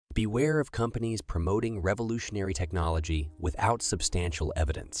Beware of companies promoting revolutionary technology without substantial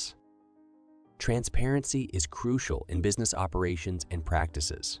evidence. Transparency is crucial in business operations and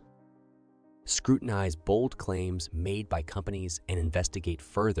practices. Scrutinize bold claims made by companies and investigate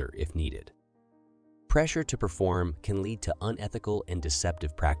further if needed. Pressure to perform can lead to unethical and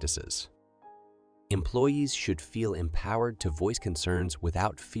deceptive practices. Employees should feel empowered to voice concerns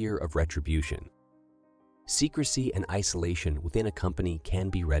without fear of retribution. Secrecy and isolation within a company can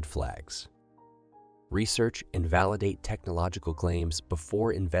be red flags. Research and validate technological claims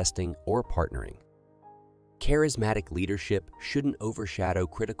before investing or partnering. Charismatic leadership shouldn't overshadow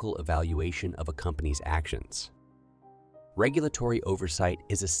critical evaluation of a company's actions. Regulatory oversight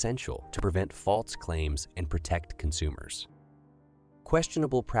is essential to prevent false claims and protect consumers.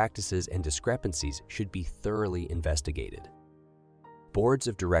 Questionable practices and discrepancies should be thoroughly investigated. Boards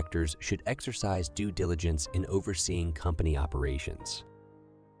of directors should exercise due diligence in overseeing company operations.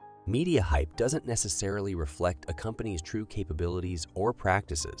 Media hype doesn't necessarily reflect a company's true capabilities or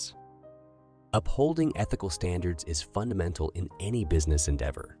practices. Upholding ethical standards is fundamental in any business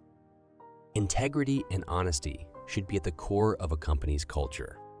endeavor. Integrity and honesty should be at the core of a company's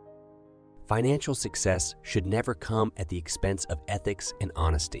culture. Financial success should never come at the expense of ethics and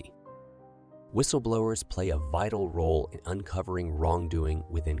honesty. Whistleblowers play a vital role in uncovering wrongdoing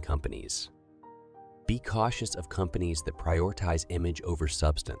within companies. Be cautious of companies that prioritize image over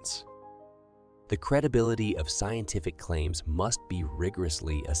substance. The credibility of scientific claims must be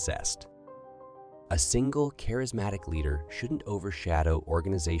rigorously assessed. A single charismatic leader shouldn't overshadow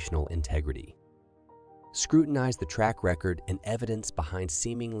organizational integrity. Scrutinize the track record and evidence behind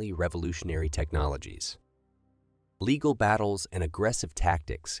seemingly revolutionary technologies. Legal battles and aggressive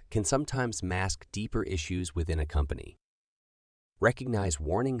tactics can sometimes mask deeper issues within a company. Recognize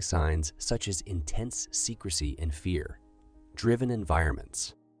warning signs such as intense secrecy and fear-driven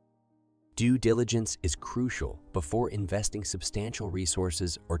environments. Due diligence is crucial before investing substantial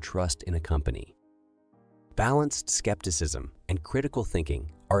resources or trust in a company. Balanced skepticism and critical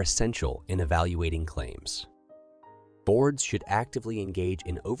thinking are essential in evaluating claims. Boards should actively engage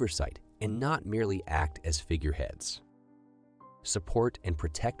in oversight and not merely act as figureheads. Support and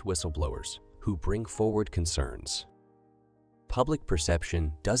protect whistleblowers who bring forward concerns. Public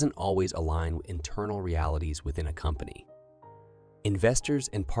perception doesn't always align with internal realities within a company. Investors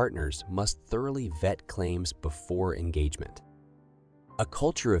and partners must thoroughly vet claims before engagement. A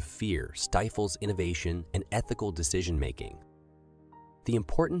culture of fear stifles innovation and ethical decision-making. The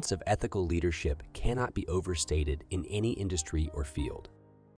importance of ethical leadership cannot be overstated in any industry or field.